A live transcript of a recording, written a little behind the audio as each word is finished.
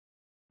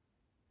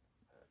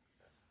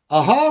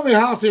Aha, me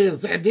hearties,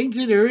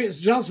 dinky do, it's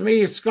just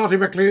me, Scotty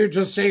McClue,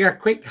 just saying a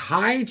quick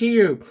hi to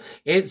you.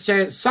 It's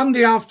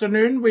Sunday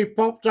afternoon. We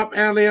popped up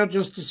earlier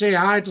just to say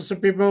hi to some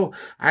people,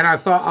 and I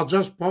thought I'll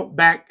just pop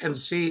back and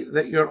see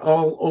that you're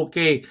all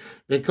okay.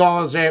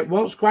 Because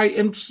what's quite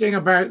interesting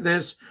about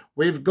this,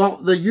 we've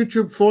got the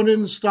YouTube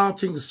phone-in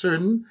starting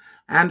soon,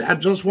 and I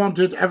just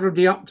wanted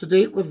everybody up to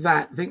date with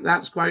that. I think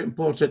that's quite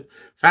important.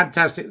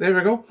 Fantastic. There we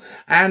go.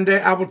 And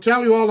I will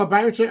tell you all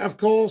about it, of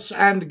course,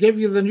 and give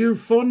you the new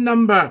phone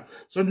number.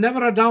 So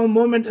never a dull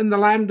moment in the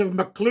land of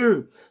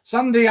McClue.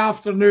 Sunday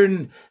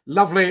afternoon.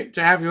 Lovely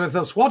to have you with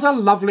us. What a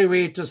lovely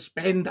way to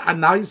spend a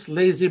nice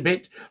lazy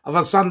bit of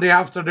a Sunday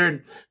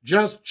afternoon.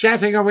 Just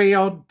chatting away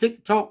on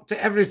TikTok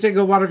to every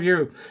single one of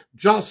you.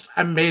 Just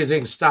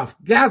amazing stuff.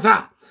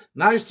 Gaza.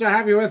 Nice to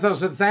have you with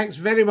us, and thanks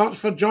very much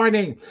for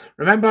joining.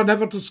 Remember,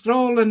 never to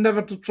scroll and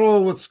never to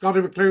troll with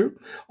Scotty McClue.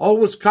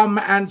 Always come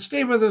and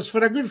stay with us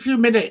for a good few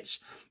minutes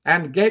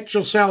and get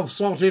yourself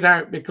sorted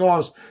out,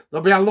 because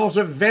there'll be a lot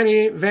of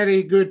very,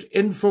 very good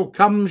info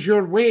comes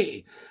your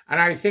way. And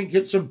I think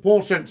it's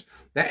important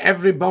that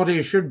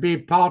everybody should be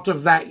part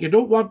of that. You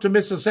don't want to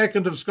miss a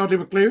second of Scotty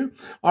McClue,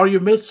 or you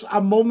miss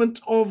a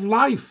moment of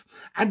life.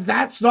 And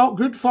that's not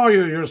good for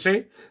you, you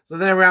see. So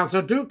there we are.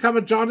 So do come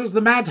and join us.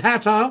 The Mad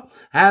Hatter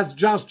has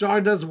just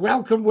joined us.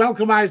 Welcome,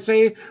 welcome, I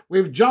say.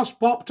 We've just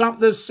popped up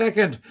this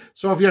second.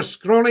 So if you're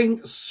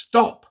scrolling,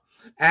 stop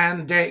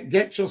and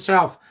get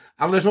yourself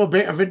a little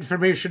bit of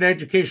information,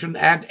 education,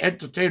 and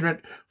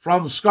entertainment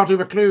from Scotty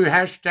McClue.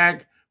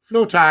 Hashtag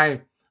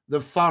Floaty, the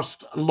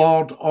first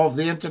lord of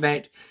the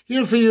internet.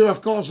 Here for you,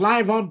 of course,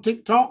 live on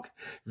TikTok,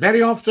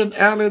 very often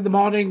early in the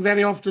morning,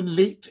 very often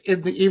late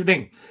in the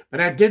evening.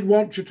 But I did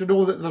want you to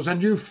know that there's a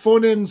new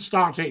phone-in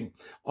starting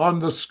on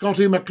the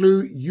Scotty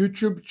McClue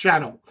YouTube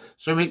channel.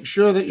 So make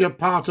sure that you're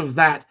part of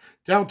that.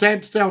 Tell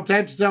 10 to tell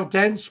 10 to tell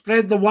 10.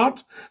 Spread the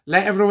word.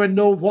 Let everyone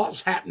know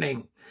what's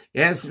happening.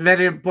 Yes,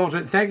 very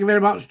important. Thank you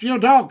very much.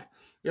 GeoDog,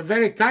 you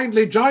very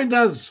kindly joined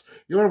us.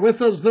 You were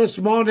with us this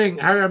morning.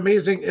 How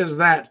amazing is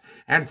that?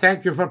 And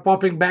thank you for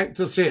popping back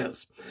to see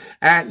us.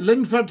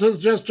 Linford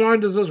has just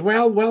joined us as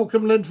well.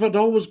 Welcome, Linford.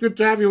 Always good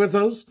to have you with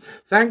us.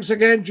 Thanks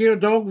again,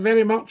 GeoDog.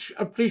 Very much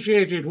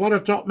appreciated. What a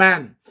top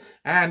man.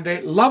 And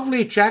a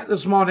lovely chat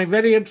this morning.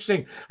 Very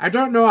interesting. I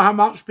don't know how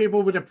much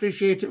people would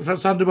appreciate it for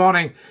Sunday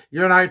morning.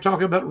 You and I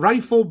talking about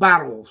rifle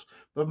barrels.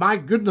 But my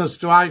goodness,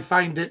 do I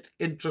find it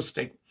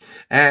interesting.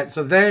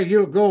 So there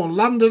you go.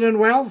 London and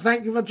well,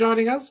 thank you for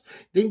joining us.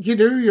 Dinky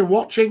Doo, you're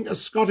watching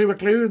Scotty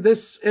McClue.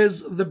 This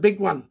is the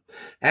big one.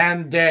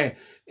 And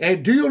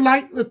do you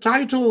like the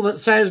title that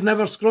says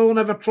Never Scroll,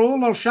 Never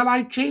Troll, or shall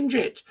I change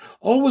it?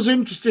 Always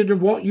interested in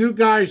what you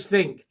guys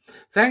think.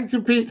 Thank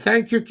you, Pete.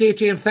 Thank you,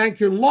 Katie. And thank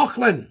you,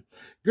 Lachlan.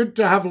 Good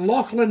to have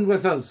Lachlan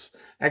with us.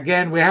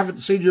 Again, we haven't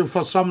seen you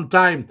for some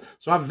time.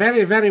 So a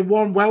very, very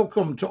warm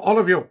welcome to all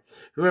of you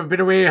who have been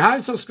away. Hi,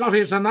 Sir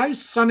Scotty. It's a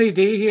nice sunny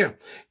day here.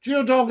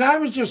 GeoDog, I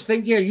was just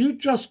thinking, are you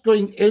just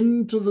going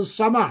into the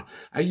summer?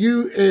 Are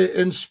you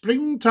in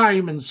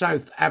springtime in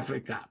South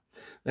Africa?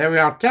 There we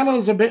are. Tell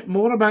us a bit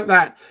more about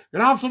that.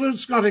 Good afternoon,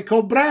 Scotty.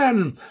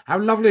 Colbran, how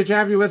lovely to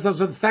have you with us,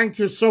 and thank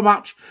you so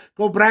much.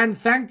 Colbran,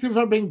 thank you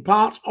for being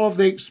part of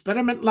the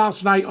experiment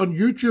last night on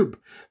YouTube.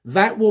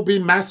 That will be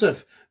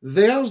massive.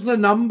 There's the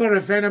number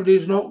if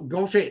anybody's not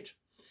got it.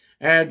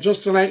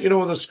 Just to let you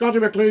know, the Scotty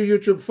McClue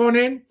YouTube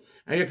phone-in,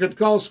 and you could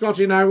call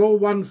Scotty now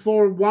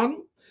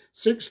 0141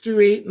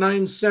 628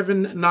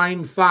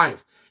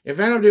 9795. If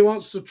anybody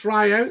wants to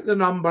try out the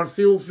number,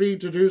 feel free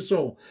to do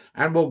so,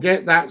 and we'll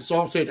get that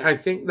sorted. I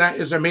think that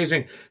is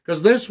amazing,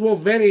 because this will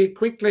very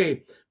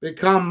quickly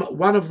become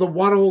one of the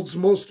world's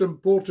most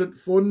important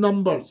phone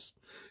numbers.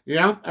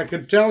 Yeah, I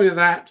can tell you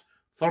that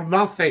for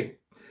nothing.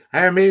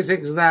 How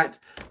amazing is that?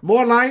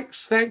 More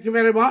likes, thank you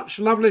very much.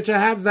 Lovely to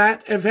have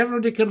that. If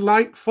everybody can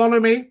like, follow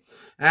me,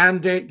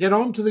 and get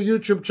onto the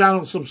YouTube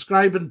channel,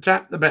 subscribe and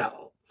tap the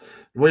bell.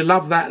 We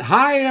love that.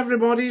 Hi,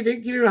 everybody.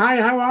 Thank you.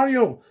 Hi, how are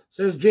you?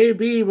 Says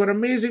JB. We're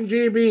amazing,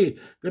 JB.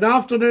 Good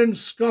afternoon,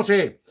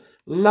 Scotty.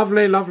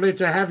 Lovely, lovely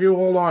to have you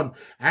all on.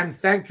 And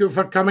thank you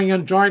for coming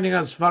and joining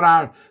us for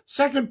our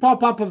second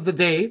pop-up of the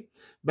day.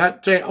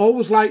 But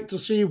always like to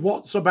see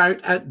what's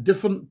about at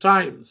different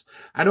times.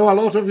 I know a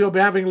lot of you will be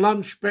having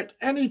lunch, but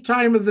any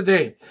time of the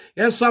day.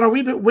 Yes, sir, a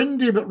wee bit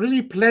windy, but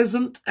really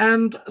pleasant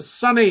and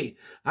sunny.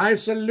 I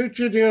salute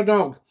you, dear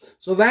dog.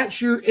 So that's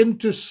you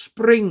into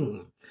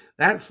spring.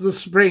 That's the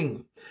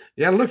spring.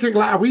 You're looking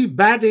like a wee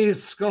baddie,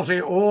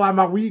 Scotty. Oh, I'm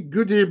a wee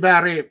goody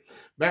berry.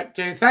 But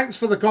thanks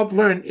for the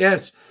compliment,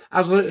 yes,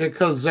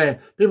 because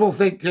people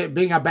think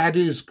being a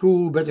baddie is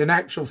cool, but in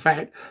actual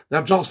fact,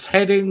 they're just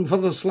heading for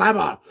the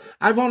slammer.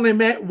 I've only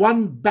met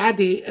one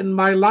baddie in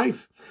my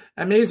life.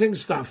 Amazing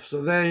stuff.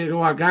 So there you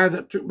go, a guy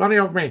that took money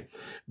off me.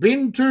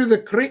 Been to the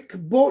Crick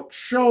Boat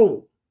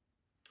Show.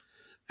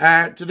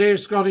 Today,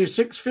 Scotty,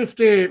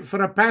 $6.50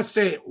 for a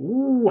pasty.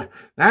 Ooh,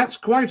 that's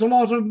quite a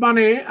lot of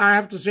money, I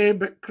have to say,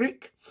 but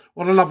Crick,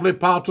 what a lovely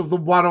part of the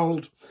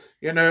world.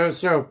 You know,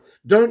 so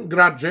don't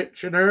grudge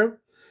it, you know.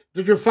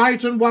 Did you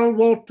fight in World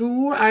War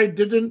II? I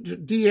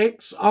didn't.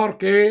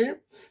 DXRK.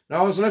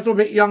 Now, I was a little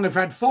bit young. If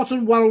I'd fought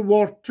in World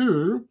War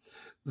II,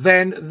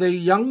 then the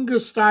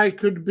youngest I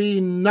could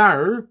be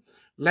now,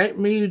 let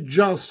me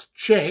just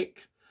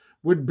check,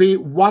 would be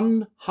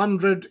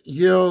 100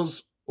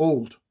 years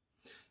old.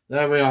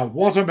 There we are.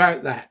 What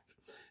about that?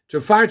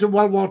 To fight in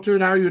World War II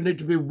now, you need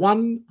to be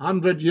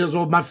 100 years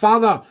old. My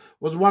father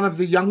was one of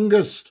the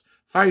youngest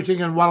fighting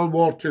in World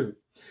War II.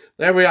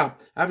 There we are.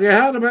 Have you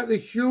heard about the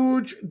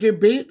huge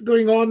debate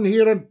going on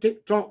here on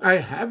TikTok? I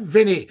have,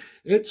 Vinny.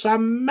 It's a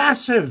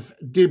massive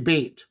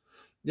debate,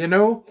 you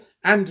know,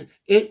 and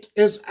it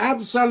is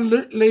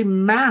absolutely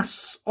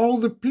mass. All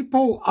the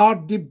people are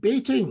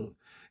debating.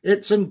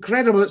 It's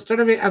incredible. It's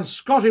terrific. And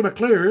Scottie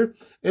McClue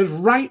is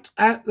right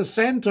at the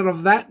centre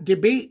of that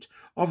debate,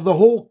 of the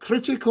whole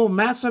critical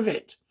mass of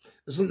it.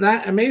 Isn't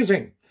that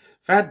amazing?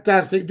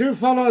 Fantastic. Do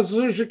follow us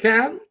as you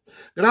can.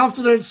 Good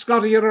afternoon,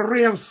 Scottie. You're a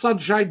ray of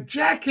sunshine.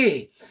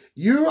 Jackie,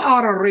 you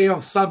are a ray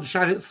of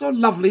sunshine. It's so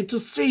lovely to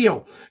see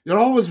you. You're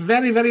always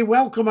very, very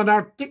welcome on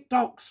our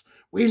TikToks.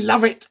 We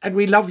love it, and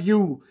we love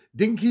you.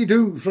 Dinky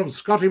Doo from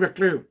Scottie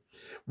McClue.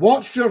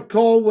 Watched your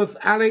call with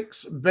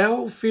Alex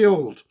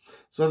Belfield.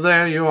 So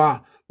there you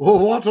are.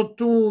 Oh, what a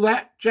tool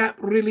that chap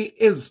really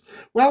is.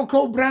 Well,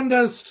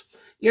 co-Brandist,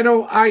 you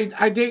know, I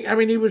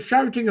mean, he was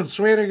shouting and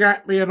swearing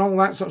at me and all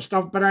that sort of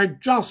stuff, but I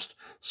just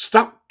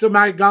stuck to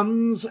my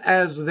guns,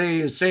 as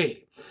they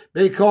say,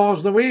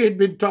 because the way he'd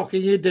been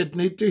talking, he did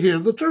need to hear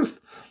the truth.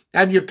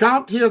 And you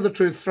can't hear the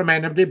truth from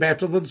anybody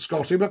better than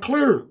Scottie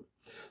McClue.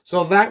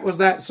 So that was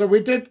that. So we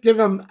did give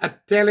him a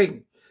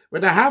telling.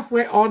 When I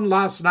halfway on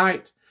last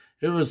night,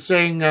 he was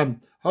saying,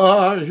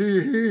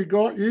 he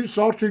got you,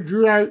 sorted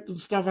you out and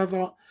stuff. I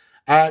thought,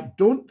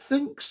 don't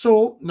think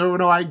so.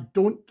 No, I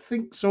don't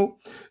think so.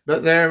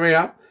 But there we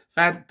are.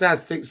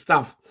 Fantastic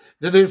stuff.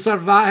 Did he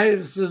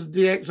survive, says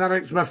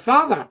DXRX? My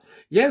father,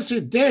 yes,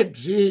 he did.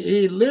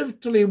 He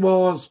lived till he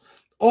was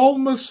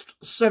almost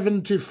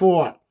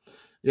 74.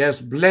 Yes,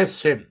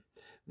 bless him.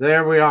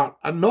 There we are.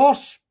 A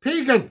Norse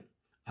pagan.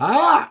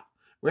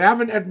 We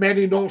haven't had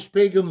many Norse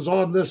pagans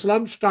on this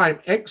lunchtime.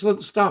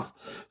 Excellent stuff.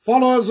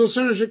 Follow us as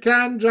soon as you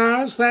can,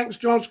 Jazz. Thanks,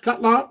 George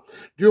Cutler.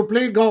 Do you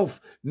play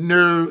golf?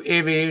 No,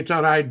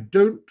 Aviator, I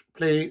don't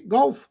play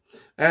golf.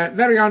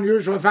 Very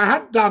unusual. If I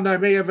had done, I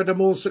may have had a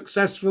more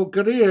successful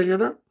career, you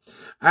know.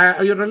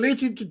 Are you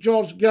related to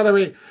George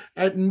Galloway?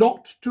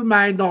 Not to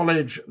my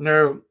knowledge,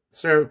 no.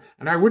 So,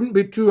 and I wouldn't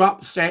be too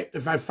upset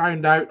if I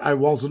found out I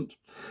wasn't.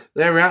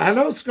 There we are.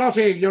 Hello,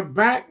 Scottie. You're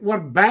back. We're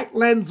back,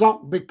 Lens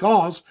Up,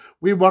 because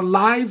we were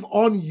live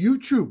on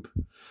YouTube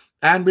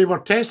and we were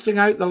testing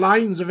out the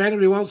lines. If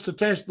anybody wants to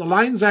test the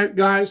lines out,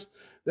 guys,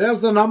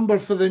 there's the number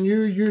for the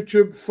new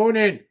YouTube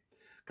phone-in.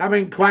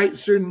 Coming quite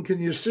soon. Can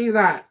you see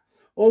that?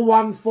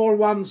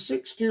 0141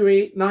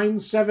 628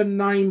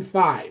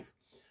 9795.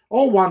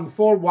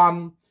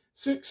 0141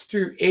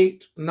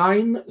 628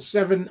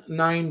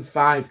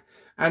 9795.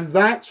 And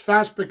that's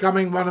fast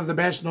becoming one of the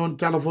best known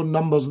telephone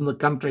numbers in the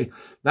country.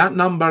 That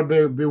number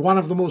will be one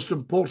of the most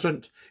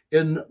important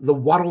in the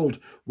world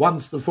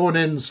once the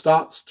phone-in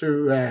starts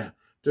to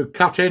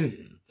cut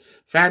in.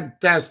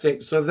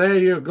 Fantastic. So there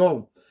you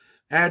go.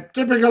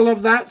 Typical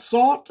of that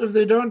sort. If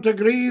they don't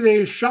agree,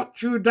 they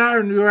shut you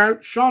down. You're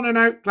outshone and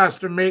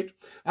outclassed, mate.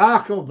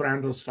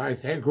 Co-Brandis,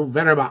 thank you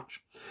very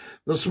much.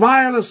 The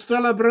Smile is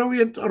still a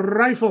brilliant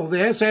rifle, the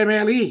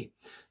SMLE.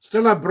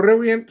 Still a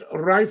brilliant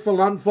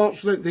rifle.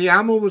 Unfortunately, the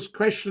ammo was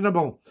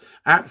questionable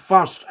at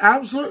first.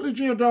 Absolutely,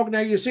 Geodog.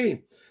 Now, you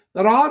see,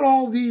 there are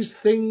all these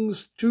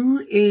things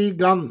to a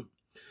gun.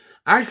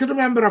 I can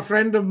remember a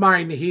friend of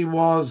mine, he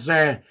was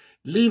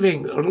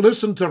leaving.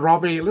 Listen to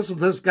Robbie. Listen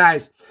to this,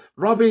 guys.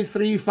 Robbie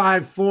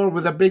 354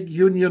 with a big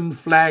Union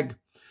flag.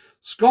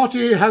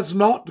 Scottie has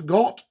not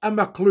got a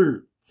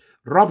McClue.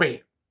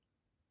 Robbie,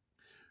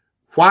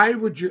 why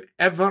would you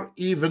ever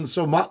even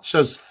so much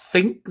as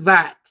think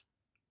that?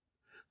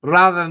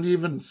 Rather than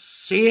even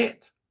say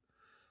it.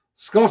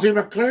 Scottie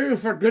McClue,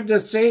 for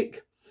goodness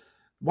sake,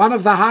 one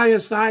of the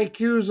highest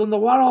IQs in the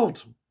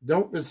world.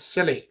 Don't be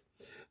silly.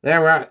 There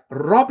were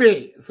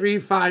Robbie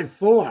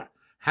 354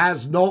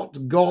 has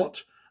not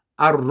got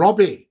a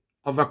Robbie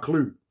of a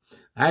clue.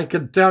 I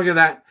can tell you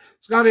that.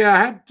 Scottie,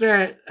 I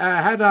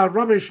had a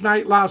rubbish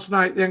night last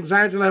night. The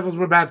anxiety levels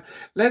were bad.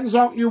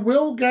 Lenzok, you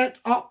will get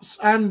ups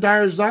and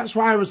downs. That's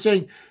why I was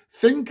saying,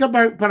 think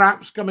about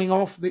perhaps coming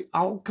off the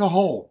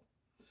alcohol.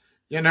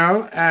 You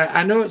know,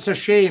 I know it's a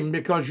shame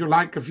because you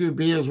like a few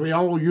beers. We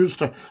all used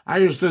to. I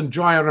used to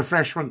enjoy a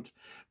refreshment.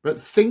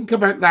 But think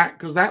about that,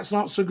 because that's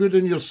not so good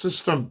in your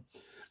system.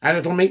 And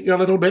it'll make you a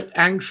little bit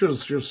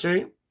anxious, you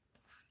see.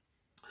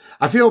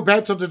 I feel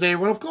better today.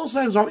 Well, of course,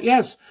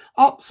 yes,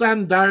 ups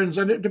and downs.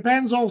 And it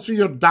depends also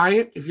your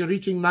diet, if you're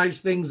eating nice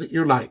things that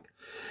you like.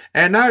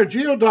 And now,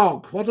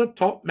 Geodog, what a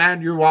top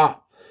man you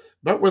are.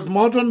 But with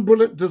modern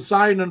bullet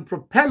design and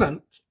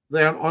propellant,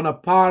 they're on a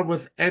par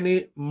with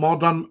any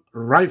modern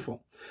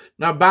rifle.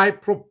 Now, by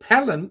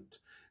propellant,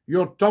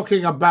 you're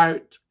talking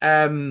about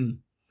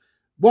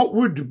what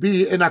would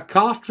be in a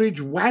cartridge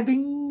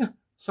wadding,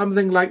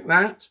 something like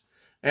that,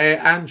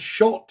 and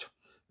shot,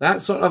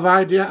 that sort of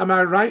idea. Am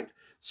I right?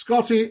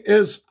 Scotty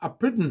is a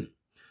puddin'.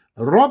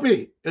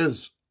 Robbie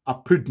is a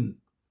puddin'.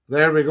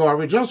 There we go. Are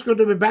we just going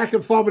to be back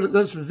and forward at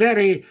this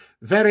very,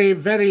 very,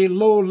 very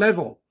low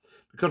level?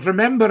 Because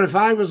remember, if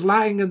I was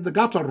lying in the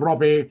gutter,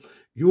 Robbie,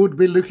 you would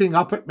be looking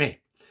up at me.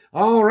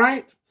 All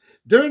right.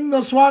 Doing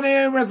the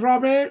Swanee with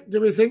Robbie.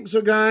 Do we think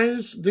so,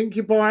 guys?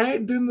 Dinky boy,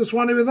 doing the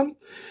Swanee with him.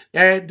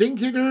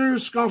 Dinky do,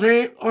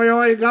 Scotty. Oi,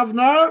 oi,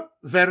 governor.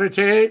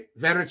 Verity,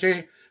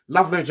 verity.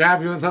 Lovely to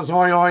have you with us.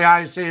 Oi, oi,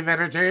 I say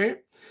verity.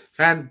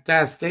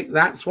 Fantastic.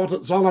 That's what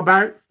it's all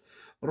about.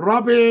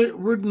 Robbie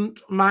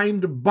wouldn't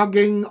mind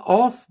bugging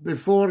off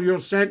before you're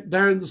sent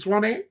down the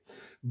Swanee.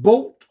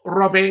 Bolt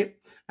Robbie.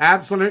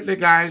 Absolutely,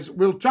 guys.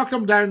 We'll chuck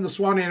him down the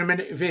Swanee in a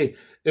minute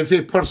if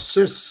he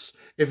persists.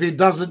 If he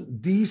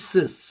doesn't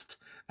desist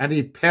and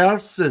he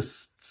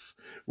persists,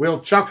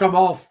 we'll chuck him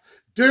off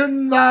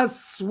down the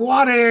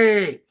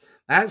Swanee.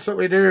 That's what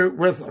we do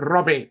with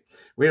Robbie.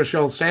 We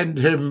shall send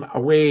him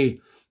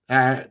away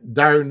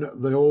down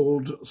the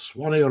old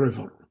Swanee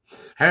River.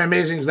 How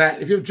amazing is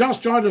that? If you've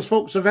just joined us,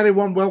 folks, a very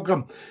warm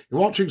welcome. You're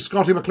watching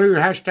Scottie McClue,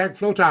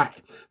 #FloatEye,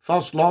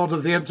 First Lord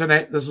of the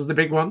Internet. This is the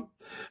big one.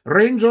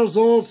 Rangers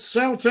or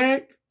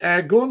Celtic,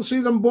 go and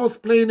see them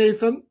both play,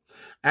 Nathan,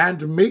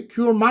 and make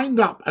your mind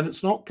up. And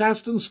it's not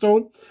cast in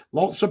stone.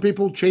 Lots of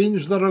people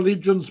change their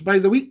allegiance by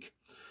the week.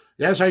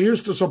 Yes, I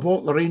used to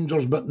support the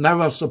Rangers, but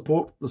now I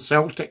support the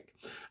Celtic.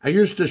 I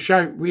used to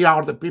shout, "We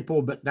are the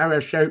people," but now I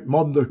shout,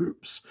 "Mon the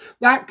hoops."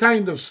 That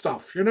kind of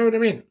stuff, you know what I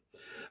mean?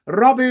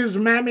 Robbie's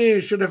mammy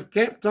should have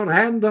kept her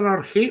hand on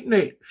her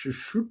halfpenny. She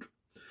should.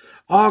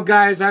 Oh,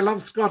 guys, I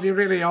love Scotty,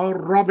 really. Oh,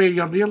 Robbie,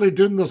 you're nearly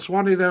doing the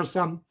Swanee there,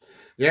 son.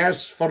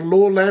 Yes, for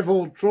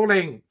low-level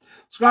trolling.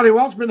 Scotty,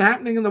 what's been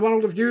happening in the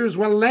world of news?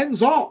 Well,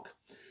 Lenzok,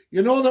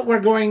 you know that we're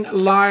going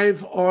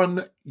live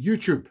on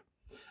YouTube,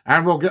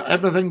 and we'll get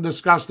everything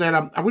discussed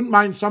there. I wouldn't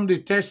mind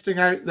somebody testing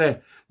out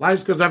the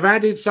lives, because I've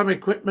added some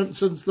equipment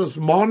since this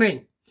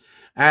morning.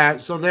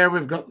 So there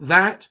we've got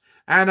that.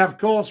 And, of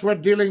course, we're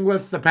dealing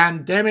with the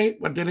pandemic.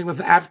 We're dealing with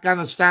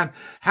Afghanistan.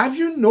 Have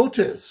you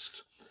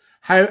noticed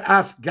how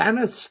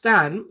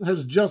Afghanistan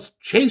has just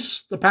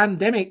chased the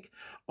pandemic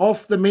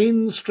off the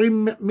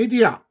mainstream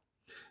media?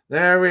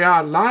 There we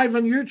are, live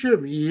on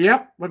YouTube.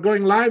 Yep, we're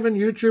going live on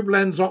YouTube,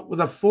 Lenzok, with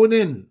a phone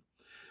in.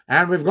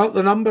 And we've got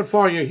the number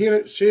for you. Here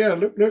it's here.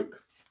 Look,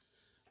 look.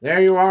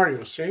 There you are,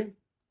 you see.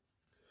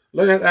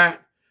 Look at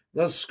that.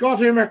 The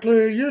Scottie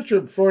McClue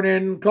YouTube phone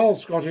in. Call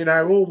Scotty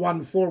now,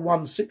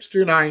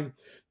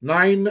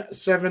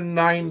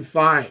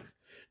 01416299795.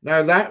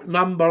 Now that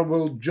number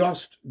will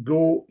just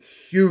go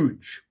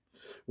huge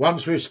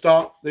once we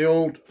start the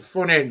old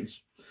phone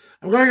ins.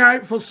 I'm going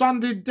out for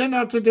Sunday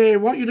dinner today.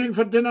 What are you doing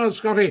for dinner,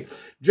 Scotty?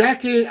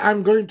 Jackie,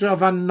 I'm going to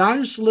have a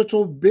nice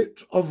little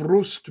bit of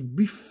roast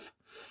beef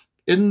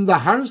in the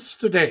house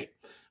today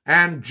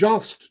and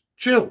just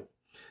chill.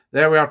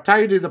 There we are,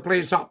 tidy the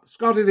place up.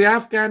 Scotty, the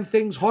Afghan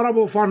thing's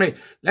horrible for me.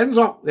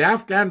 Lenzok, the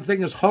Afghan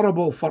thing is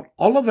horrible for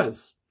all of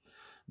us.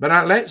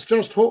 But let's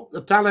just hope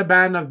the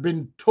Taliban have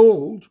been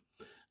told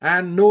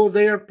and know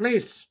their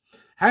place.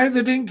 How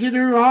the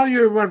dinky-doo are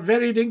you? We're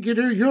very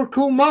dinky-doo. You're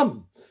cool,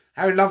 Mum.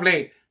 How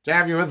lovely to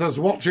have you with us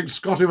watching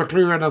Scottie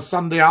McClue on a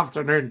Sunday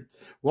afternoon.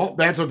 What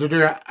better to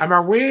do? I'm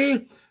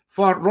away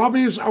for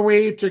Robbie's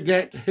away to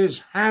get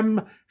his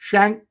ham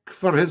shank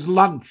for his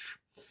lunch.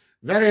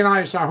 Very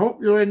nice. I hope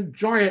you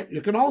enjoy it.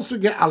 You can also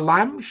get a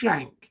lamb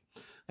shank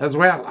as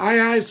well. Aye,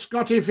 aye,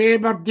 Scotty for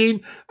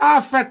Aberdeen.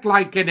 Fit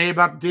like in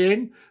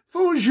Aberdeen.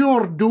 Fo's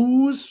your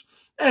do's.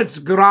 It's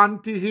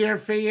grand to hear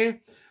for you.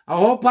 I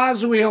hope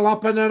as well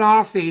up in the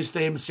northeast,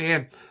 I'm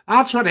saying.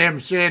 That's what I'm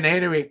saying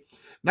anyway.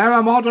 Now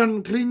a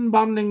modern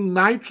clean-burning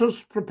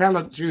nitrous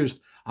propellant's used.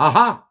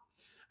 Aha!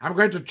 I'm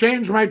going to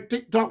change my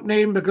TikTok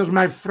name because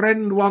my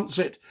friend wants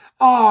it.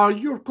 Oh,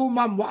 you're cool,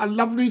 Mum. What a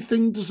lovely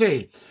thing to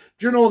say.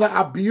 Do you know that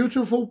a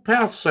beautiful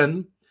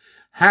person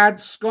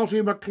had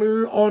Scottie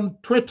McClue on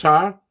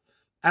Twitter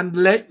and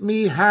let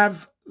me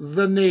have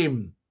the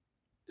name?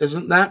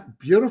 Isn't that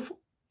beautiful?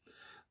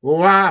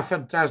 Wow,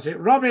 fantastic.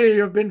 Robbie,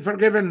 you've been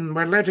forgiven.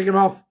 We're letting him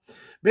off.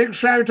 Big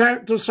shout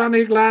out to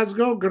sunny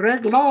Glasgow,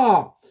 Greg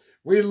Law.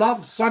 We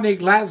love sunny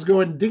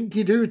Glasgow and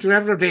dinky-doo to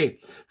everybody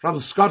from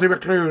Scottie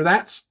McClue.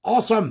 That's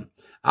awesome.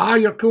 Ah,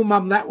 you're cool,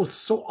 Mum. That was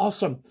so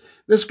awesome.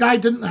 This guy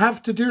didn't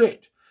have to do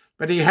it,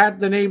 but he had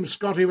the name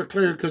Scottie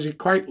McClue because he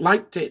quite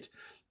liked it.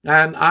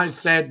 And I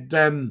said,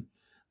 I'm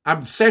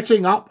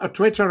setting up a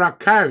Twitter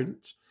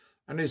account.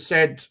 And he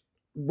said,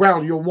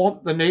 well, you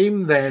want the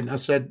name then? I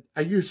said,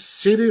 are you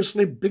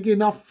seriously big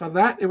enough for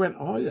that? He went,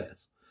 oh,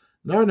 yes.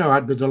 No,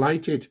 I'd be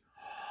delighted.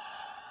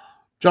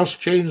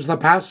 Just change the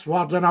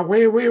password and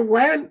away we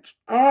went.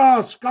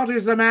 Oh,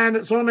 Scotty's the man.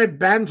 It's only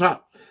banter.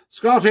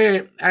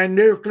 Scotty, I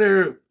no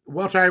clue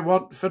what I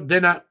want for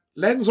dinner.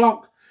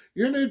 Lenzok,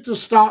 you need to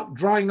start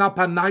drawing up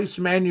a nice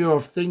menu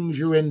of things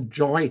you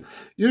enjoy.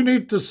 You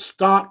need to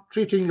start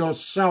treating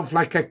yourself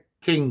like a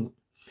king.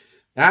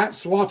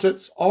 That's what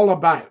it's all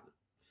about.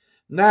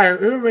 Now,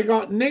 who have we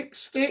got? Nick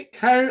Stick,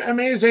 how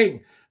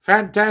amazing.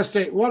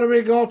 Fantastic. What have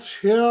we got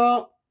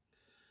here?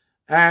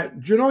 Do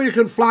you know you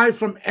can fly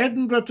from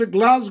Edinburgh to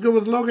Glasgow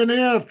with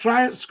Loganair?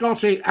 Try it,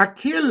 Scotty. A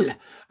kill.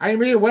 I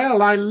may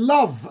well. I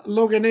love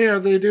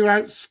Loganair. They do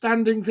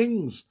outstanding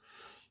things,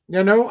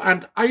 you know,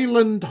 and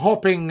island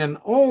hopping and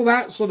all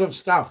that sort of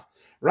stuff.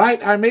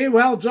 Right, I may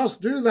well just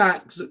do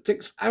that because it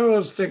takes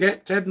hours to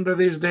get to Edinburgh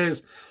these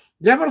days.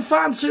 Do you ever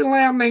fancy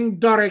learning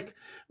Doric?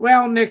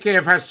 Well, Nicky,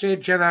 if I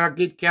said to you that I'll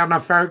get kind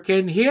of folk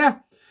in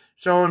here,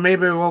 so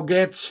maybe we'll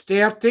get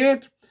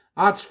started.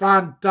 That's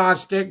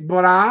fantastic,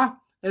 brah.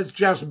 It's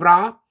just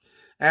brah.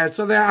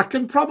 So there, I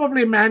can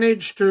probably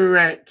manage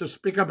to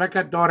speak a bit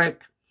of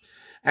Doric.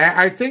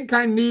 I think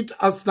I need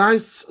a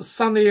nice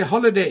sunny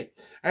holiday.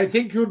 I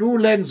think you do,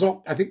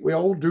 Lenzo. I think we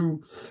all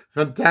do.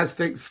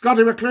 Fantastic.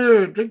 Scotty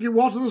McClure, drinking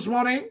water this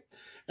morning.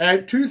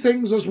 Two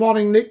things this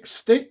morning, Nick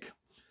Stick.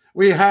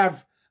 We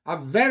have a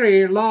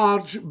very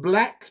large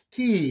black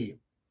tea,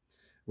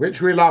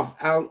 which we love.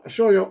 I'll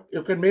show you.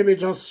 You can maybe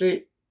just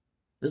see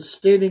it's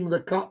staining the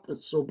cup.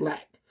 It's so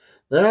black.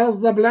 There's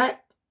the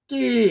black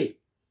tea.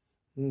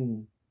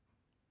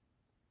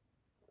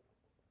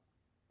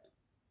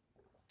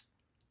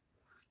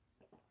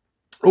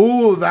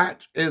 Oh,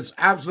 that is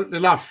absolutely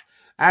lush.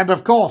 And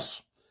of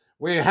course,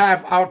 we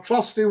have our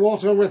trusty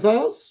water with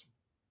us.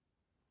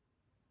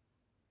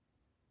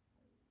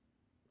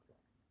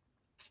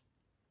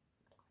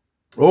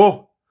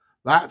 Oh,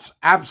 that's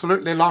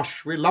absolutely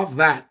lush. We love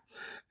that.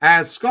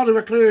 Scotty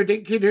McClure,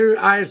 Dinky Doo,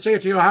 I say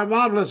to you, how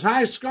marvellous.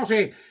 Hi,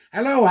 Scotty.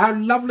 Hello, how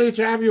lovely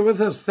to have you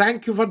with us.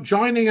 Thank you for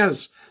joining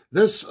us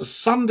this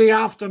Sunday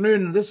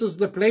afternoon. This is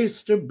the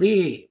place to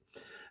be.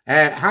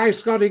 Hi,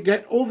 Scotty,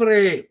 get over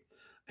it.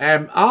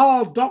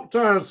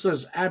 Doctor,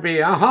 says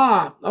Abby.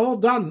 Aha, all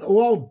done,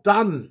 all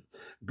done.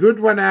 Good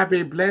one,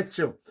 Abby, bless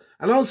you.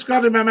 Hello,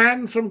 Scotty, my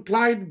man from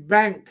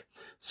Clydebank.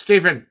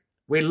 Stephen,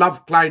 we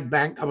love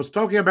Clydebank. I was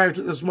talking about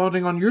it this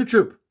morning on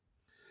YouTube.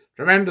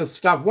 Tremendous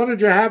stuff. What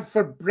did you have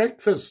for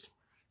breakfast?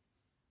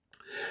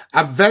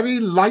 A very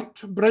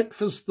light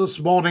breakfast this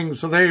morning,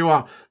 so there you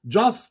are.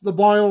 Just the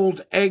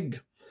boiled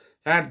egg.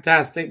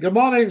 Fantastic. Good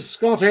morning,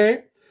 Scotty.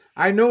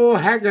 I know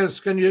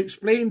haggis. Can you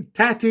explain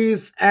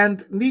tatties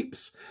and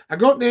neeps? A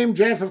goat name,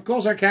 Jeff. Of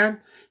course I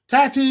can.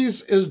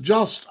 Tatties is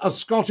just a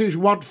Scottish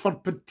word for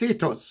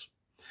potatoes.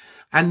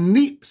 And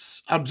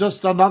neeps are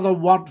just another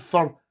word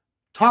for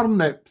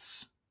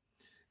turnips.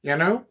 You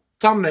know,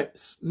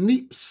 turnips,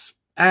 neeps,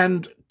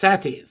 and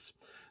tatties.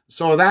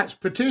 So that's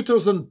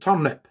potatoes and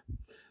turnip.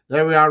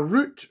 There we are,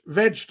 root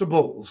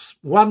vegetables.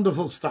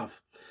 Wonderful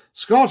stuff.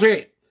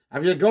 Scotty,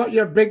 have you got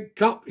your big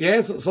cup?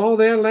 Yes, it's all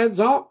there, let's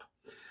up.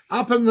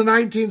 Up in the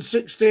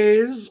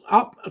 1960s,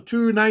 up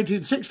to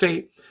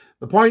 1960,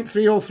 the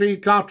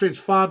 .303 cartridge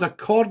fired a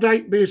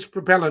cordite-based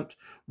propellant.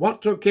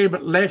 What okay,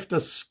 but left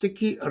a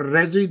sticky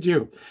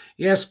residue.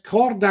 Yes,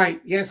 cordite,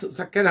 yes, it's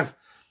a kind of,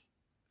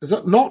 is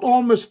it not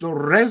almost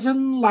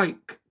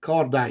resin-like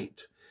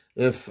cordite,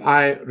 if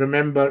I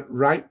remember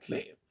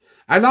rightly?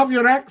 I love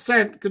your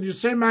accent. Could you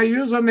say my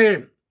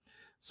username?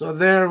 So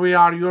there we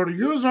are. Your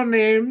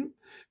username,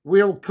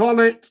 we'll call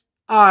it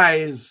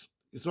Eyes.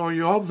 So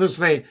you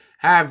obviously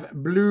have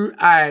blue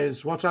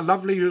eyes. What a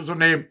lovely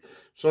username.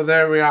 So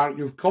there we are.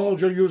 You've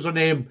called your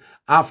username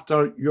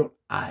after your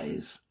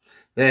eyes.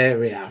 There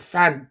we are.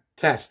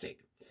 Fantastic.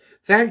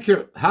 Thank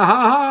you. Ha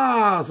ha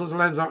ha, says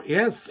Lenzo.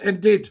 Yes,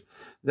 indeed.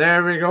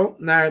 There we go.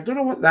 Now, I don't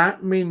know what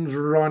that means,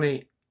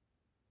 Ronnie.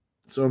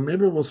 So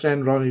maybe we'll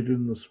send Ronnie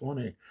doing the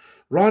Swanee.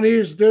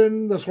 Ronnie's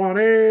doing the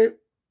Swanee.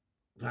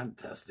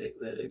 Fantastic.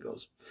 There he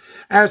goes.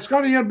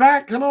 Scotty, you're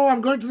back. Hello,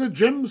 I'm going to the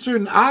gym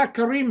soon.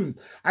 Kareem,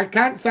 I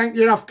can't thank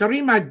you enough.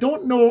 Kareem, I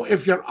don't know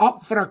if you're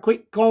up for a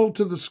quick call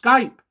to the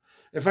Skype.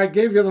 If I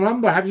gave you the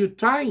number, have you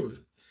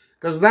time?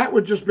 Because that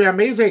would just be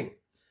amazing.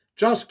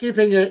 Just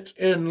keeping it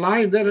in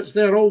line. There it's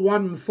there,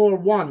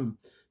 0141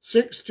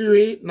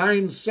 628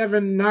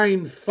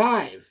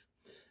 9795.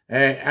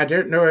 I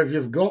don't know if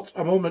you've got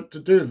a moment to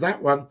do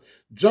that one,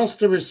 just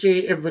to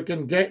see if we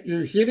can get you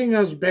hearing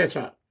us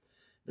better,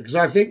 because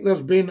I think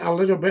there's been a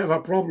little bit of a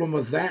problem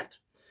with that.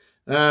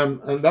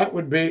 And that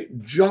would be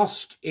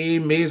just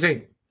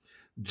amazing.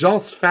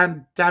 Just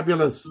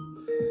fantabulous.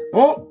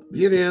 Oh,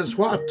 here he is.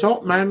 What a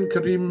top man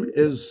Kareem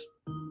is.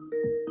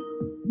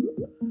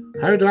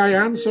 How do I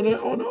answer it?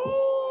 Oh, no.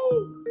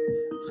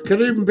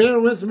 Kareem, bear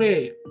with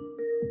me.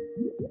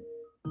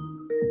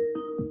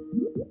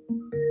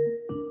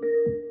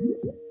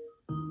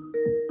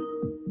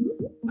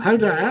 How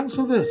do I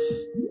answer this?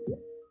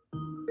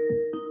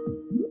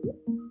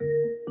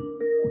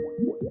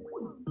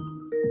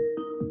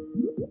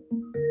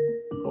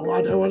 Oh,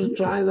 I don't want to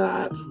try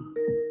that.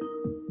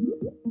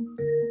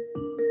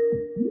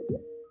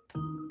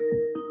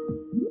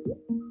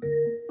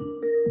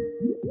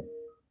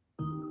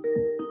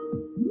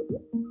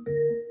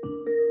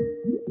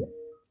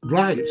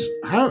 Right.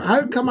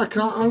 How come I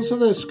can't answer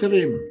this,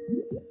 Kareem?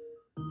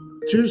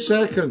 2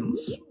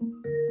 seconds.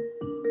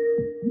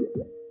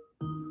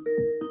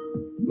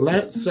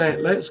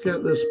 Let's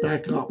get this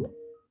back up.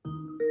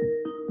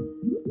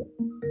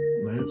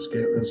 Let's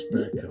get this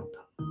back up.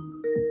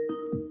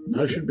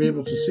 I should be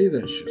able to see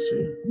this, you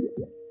see.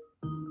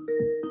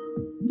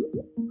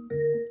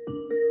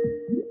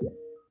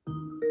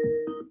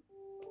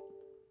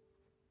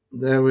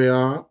 There we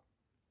are.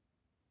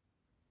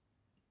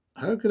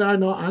 How could I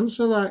not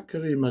answer that,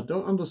 Kareem? I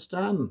don't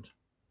understand.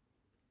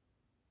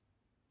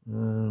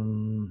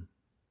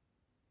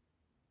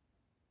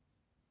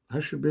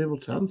 I should be able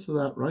to answer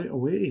that right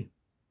away.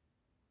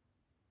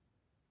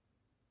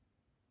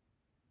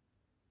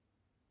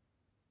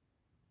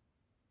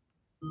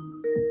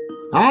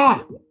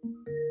 Ah!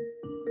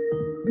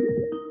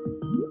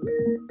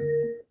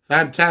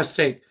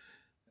 Fantastic.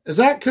 Is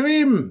that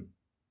Kareem?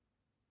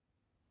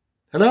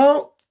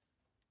 Hello?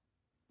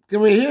 Can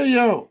we hear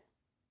you?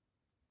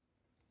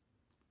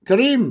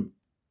 Kareem?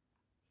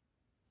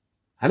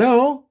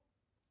 Hello?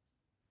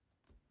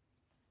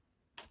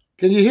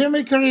 Can you hear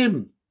me,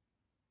 Kareem?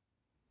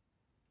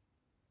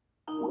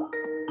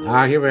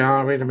 Ah, here we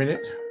are. Wait a minute.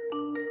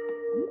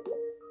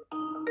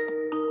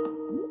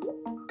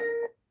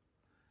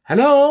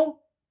 Hello?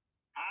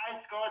 Hi,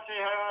 Scotty.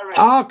 How are you?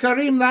 Ah,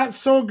 Kareem, that's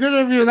so good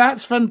of you.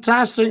 That's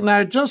fantastic.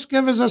 Now, just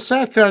give us a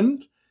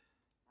second.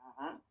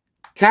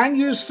 Can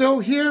you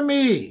still hear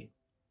me?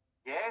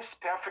 Yes,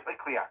 perfectly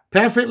clear.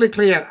 Perfectly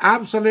clear.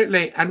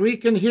 Absolutely. And we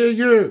can hear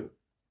you.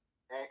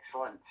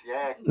 Excellent.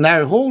 Yeah.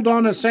 Now, hold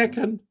on a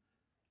second.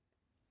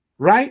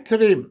 Right,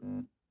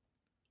 Kareem?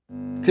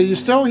 Can you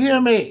still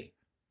hear me?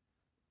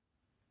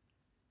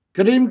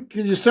 Kareem,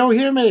 can you still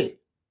hear me?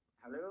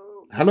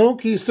 Hello. Hello,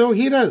 can you still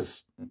hear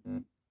us?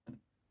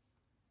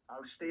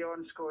 I'll stay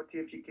on, Scotty,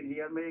 if you can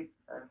hear me.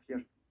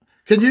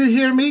 Can you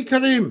hear me,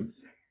 Kareem?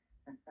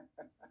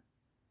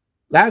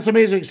 That's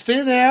amazing.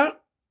 Stay there.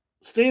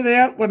 Stay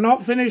there. We're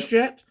not finished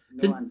yet.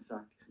 No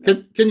answer.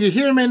 No. Can you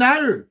hear me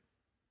now?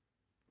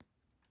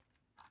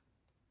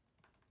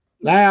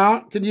 Now,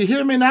 can you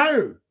hear me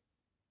now?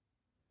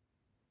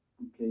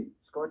 Okay,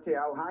 Scotty,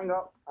 I'll hang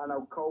up and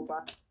I'll call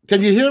back.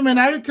 Can you hear me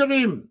now,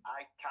 Kareem?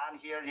 I can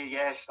hear you,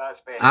 yes, that's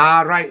better.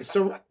 Ah, right.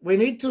 So we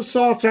need to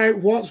sort out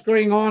what's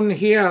going on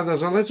here.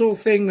 There's a little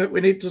thing that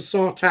we need to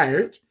sort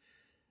out.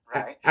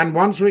 Right. And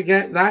once we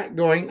get that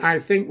going, I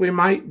think we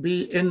might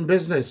be in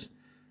business.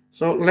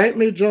 So let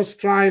me just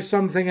try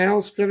something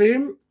else,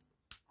 Kareem.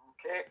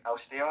 Okay, I'll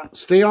stay on.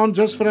 Stay on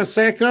just for a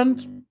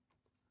second.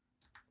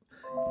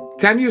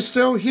 Can you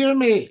still hear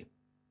me?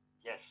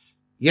 Yes.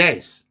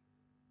 Yes.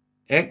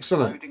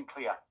 Excellent. Loud and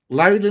clear.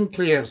 Loud and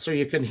clear. So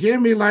you can hear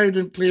me loud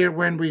and clear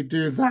when we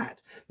do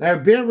that. Now,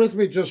 bear with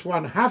me just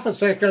half a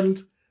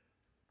second.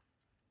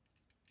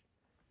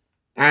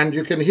 And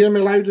you can hear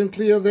me loud and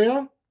clear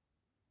there?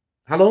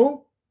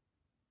 Hello?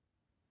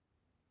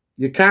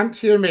 You can't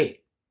hear me.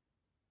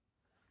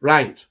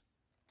 Right.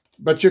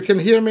 But you can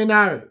hear me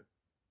now.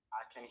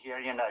 I can hear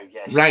you now,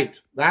 yes. Right.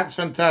 That's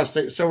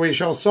fantastic. So we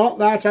shall sort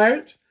that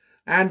out.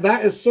 And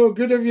that is so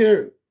good of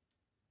you.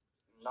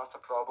 Not a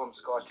problem,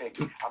 Scotty.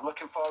 I'm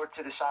looking forward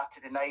to the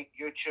Saturday night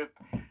YouTube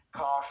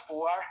Car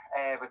 4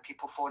 with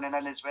people phoning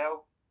in as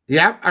well.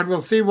 Yep, and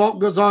we'll see what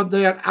goes on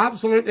there.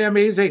 Absolutely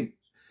amazing.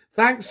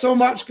 Thanks so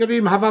much,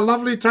 Kareem. Have a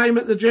lovely time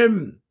at the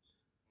gym.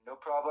 No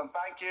problem.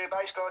 Thank you.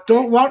 Bye,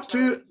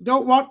 Scotty.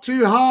 Don't work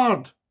too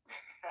hard.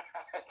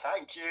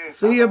 Thank you.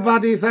 See you,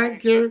 buddy.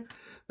 Thank you.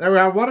 There we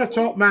are. What a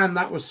top man.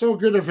 That was so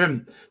good of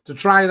him to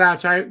try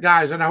that out,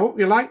 guys. And I hope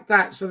you liked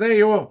that. So there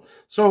you go.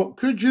 So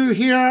could you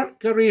hear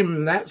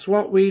Kareem? That's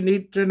what we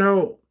need to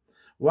know.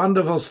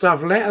 Wonderful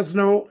stuff. Let us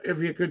know if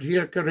you could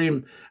hear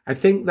Kareem. I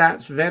think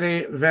that's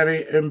very,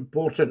 very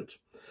important.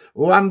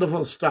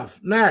 Wonderful stuff.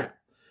 Now,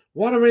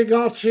 what have we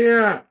got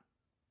here?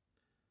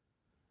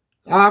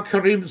 Ah,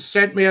 Kareem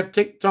sent me a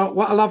TikTok.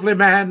 What a lovely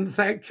man.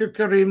 Thank you,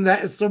 Kareem.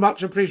 That is so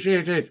much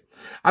appreciated.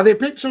 Are they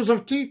pictures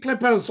of tea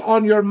clippers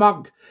on your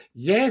mug?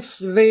 Yes,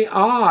 they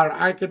are.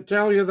 I can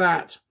tell you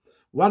that.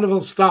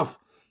 Wonderful stuff.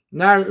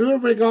 Now, who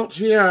have we got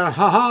here?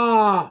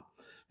 Ha-ha.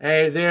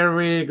 There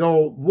we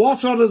go.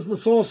 Water is the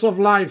source of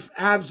life.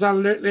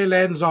 Absolutely,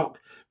 Lenzock.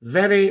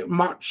 Very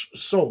much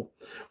so.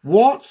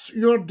 What's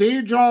your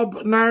day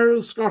job now,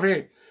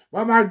 Scotty?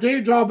 Well, my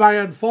day job, I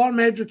inform,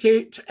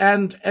 educate,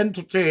 and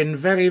entertain.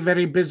 Very,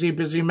 very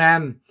busy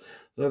man.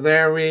 So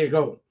there we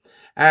go.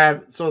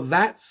 So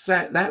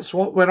that's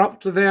what we're up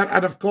to there.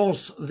 And of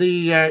course,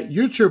 the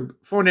YouTube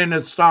phone-in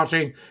is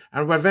starting,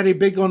 and we're very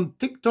big on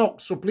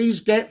TikTok. So please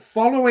get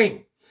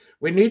following.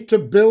 We need to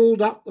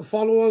build up the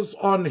followers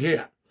on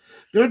here.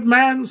 Good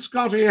man,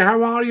 Scotty.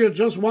 How are you?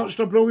 Just watched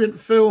a brilliant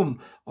film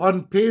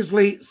on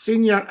Paisley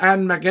Senior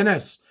and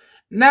McGuinness.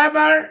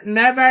 Never.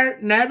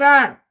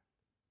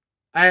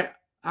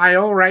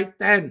 All right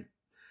then.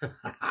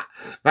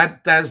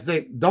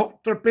 Fantastic.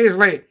 Dr.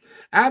 Paisley.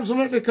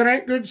 Absolutely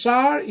correct, good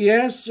sir.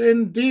 Yes,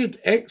 indeed.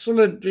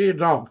 Excellent,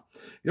 J-Dog.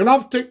 You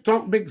love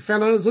TikTok, big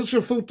fella. Is this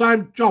your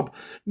full-time job?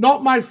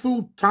 Not my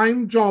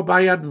full-time job.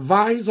 I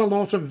advise a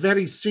lot of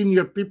very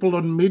senior people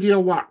on media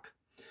work.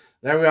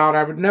 There we are.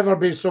 I would never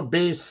be so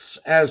base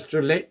as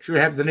to let you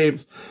have the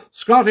names.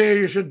 Scotty,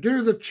 you should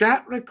do the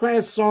chat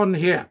requests on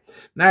here.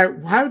 Now,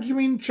 how do you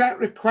mean chat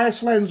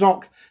requests,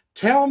 Lenzock?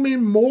 Tell me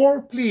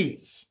more,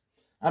 please.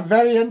 I'm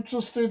very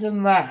interested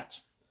in that.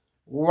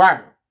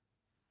 Wow.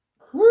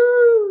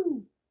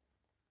 Woo!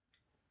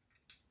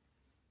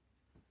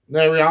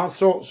 There we are.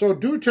 So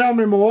do tell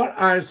me more,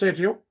 I say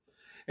to you.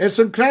 It's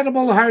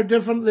incredible how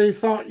different they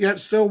thought, yet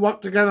still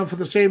worked together for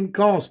the same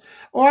cause.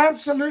 Oh,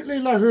 absolutely,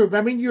 Lahoob. I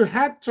mean, you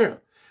had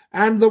to.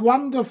 And the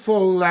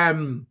wonderful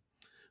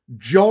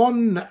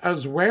John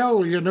as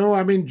well, you know,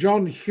 I mean,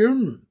 John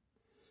Hume.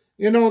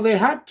 You know, they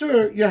had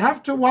to, you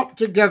have to work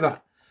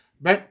together.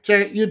 But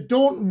you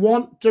don't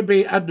want to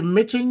be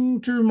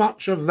admitting too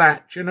much of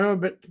that, you know,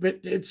 but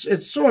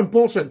it's so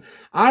important.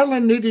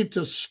 Ireland needed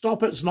to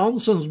stop its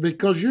nonsense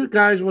because you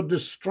guys were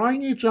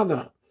destroying each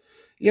other.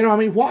 You know, I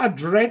mean, what a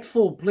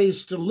dreadful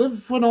place to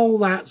live when all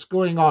that's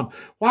going on.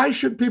 Why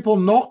should people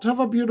not have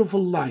a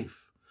beautiful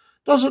life?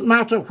 Doesn't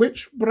matter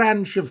which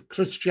branch of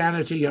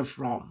Christianity you're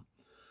from,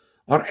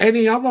 or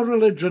any other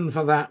religion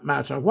for that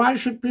matter. Why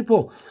should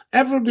people,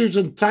 everybody's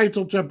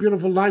entitled to a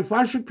beautiful life.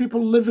 Why should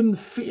people live in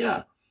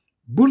fear?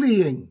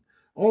 Bullying,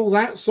 all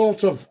that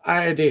sort of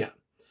idea,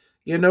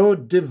 you know,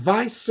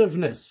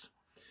 divisiveness,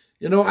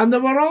 you know, and they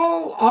were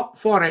all up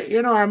for it.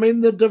 You know, I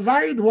mean, the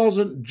divide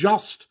wasn't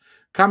just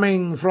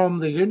coming from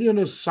the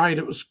unionist side,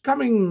 it was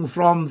coming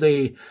from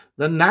the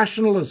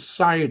nationalist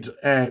side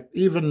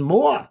even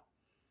more,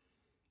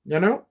 you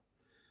know.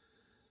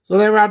 So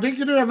they were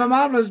thinking of a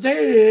marvellous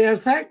day.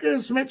 Yes, thank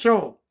you,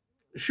 Mitchell.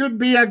 Should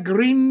be a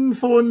green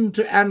phone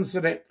to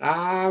answer it.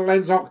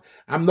 Lenzock,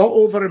 I'm not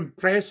over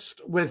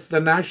impressed with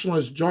the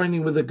Nationalists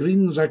joining with the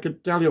Greens, I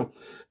could tell you.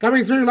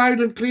 Coming through loud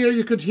and clear,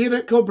 you could hear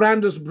it.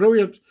 Colbrandis,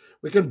 brilliant.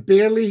 We can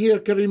barely hear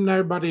Kareem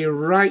now, buddy.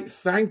 Right,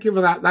 thank you for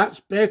that. That's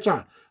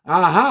better.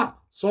 Aha,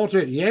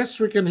 sorted. Yes,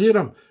 we can hear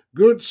him.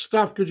 Good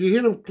stuff. Could you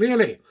hear him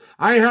clearly?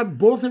 I heard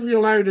both of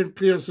you loud and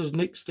clear, says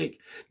Nick Stick.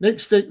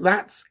 Nick Stick,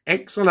 that's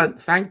excellent.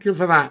 Thank you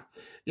for that.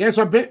 Yes,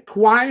 a bit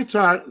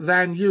quieter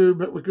than you,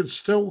 but we could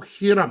still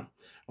hear him.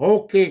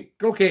 Okay.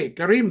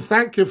 Kareem,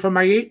 thank you for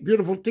my 8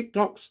 beautiful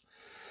TikToks.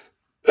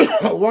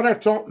 What a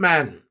top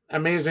man.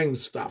 Amazing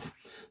stuff.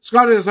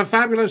 Scotty, there's a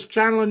fabulous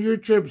channel on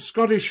YouTube,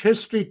 Scottish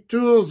History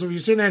Tours. Have you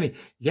seen any?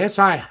 Yes,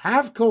 I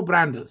have,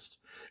 Colbrandis.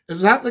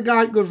 Is that the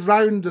guy that goes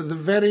round the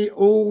very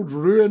old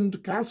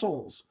ruined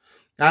castles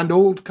and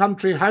old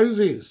country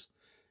houses?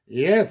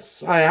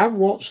 Yes, I have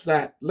watched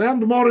that.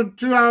 Learned more in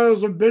 2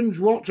 hours of binge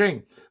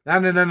watching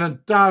than in an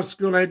entire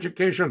school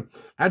education.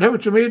 I know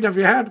what you mean. Have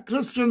you heard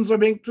Christians are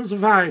being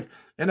crucified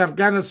in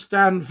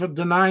Afghanistan for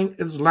denying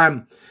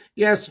Islam?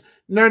 Yes,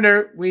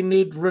 no, we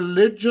need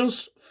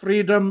religious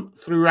freedom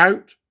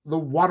throughout the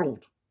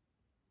world.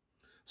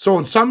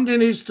 So somebody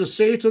needs to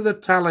say to the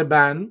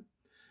Taliban,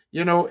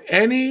 you know,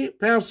 any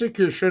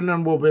persecution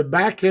and we'll be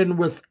back in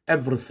with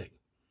everything.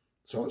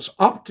 So it's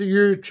up to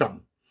you,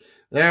 chum.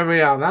 There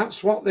we are.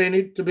 That's what they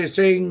need to be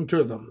saying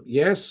to them.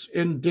 Yes,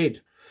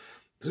 indeed.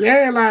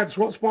 Yeah, lads,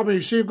 what's bothering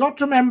you? See, you've got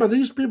to remember,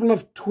 these people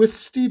have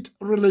twisted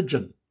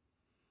religion.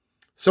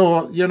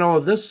 So, you know,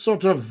 this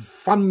sort of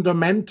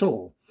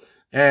fundamental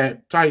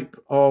type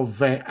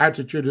of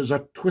attitude is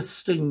a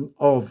twisting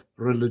of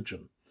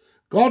religion.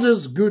 God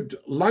is good.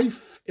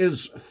 Life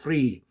is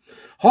free.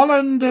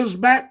 Holland is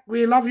back.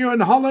 We love you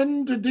in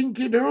Holland.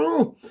 Dinky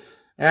do.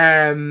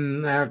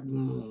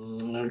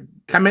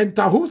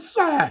 Kamenta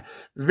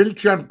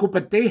wilt je een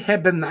kopje thee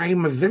hebben?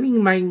 I'm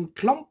willing mijn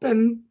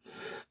klompen.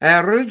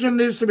 Religion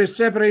needs to be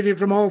separated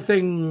from all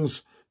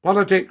things.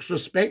 Politics,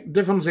 respect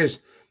differences.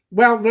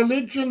 Well,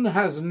 religion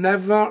has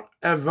never,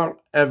 ever,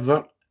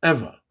 ever,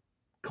 ever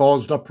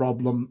caused a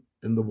problem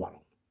in the world.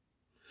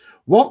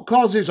 What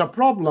causes a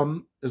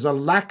problem is a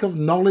lack of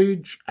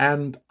knowledge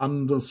and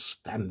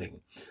understanding,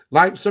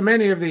 like so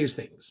many of these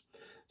things.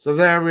 So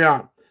there we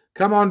are.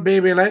 Come on,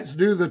 baby, let's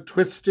do the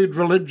twisted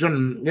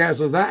religion. Yes,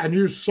 is that a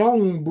new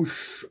song,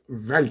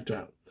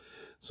 Bushwalter?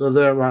 So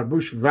there we are,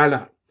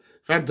 Bushwalter.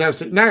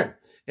 Fantastic. Now,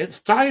 it's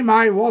time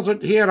I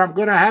wasn't here. I'm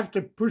going to have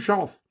to push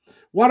off.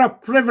 What a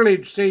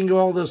privilege seeing you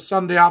all this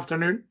Sunday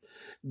afternoon.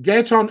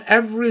 Get on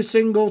every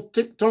single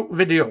TikTok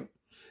video.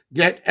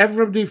 Get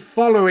everybody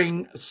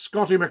following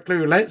Scottie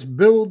McClue. Let's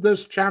build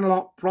this channel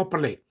up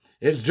properly.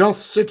 It's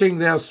just sitting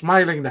there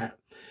smiling now.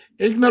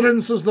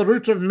 Ignorance is the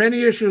root of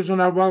many issues in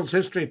our world's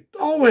history.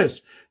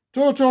 Always.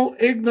 Total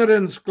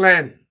ignorance,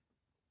 Glenn.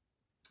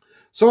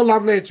 So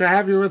lovely to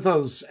have you with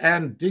us,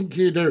 and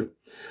dinky do.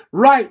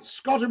 Right,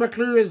 Scottie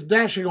McClue is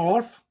dashing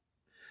off.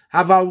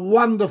 Have a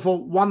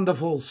wonderful,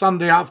 wonderful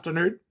Sunday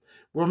afternoon.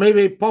 We'll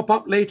maybe pop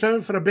up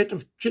later for a bit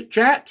of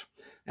chit-chat.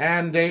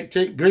 And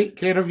take great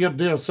care of your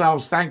dear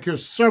selves. Thank you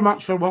so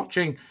much for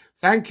watching.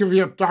 Thank you for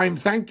your time.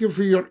 Thank you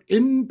for your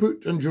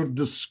input and your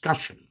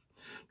discussion.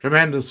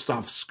 Tremendous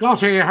stuff.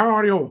 Scotty, how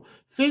are you?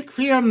 Fake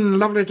Fian,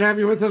 lovely to have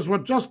you with us. We're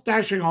just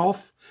dashing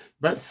off,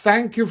 but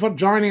thank you for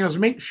joining us.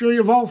 Make sure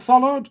you've all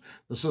followed.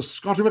 This is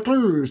Scottie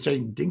McClue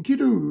saying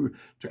dinky-doo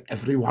to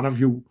every one of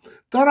you.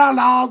 Ta-ra,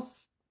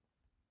 lads.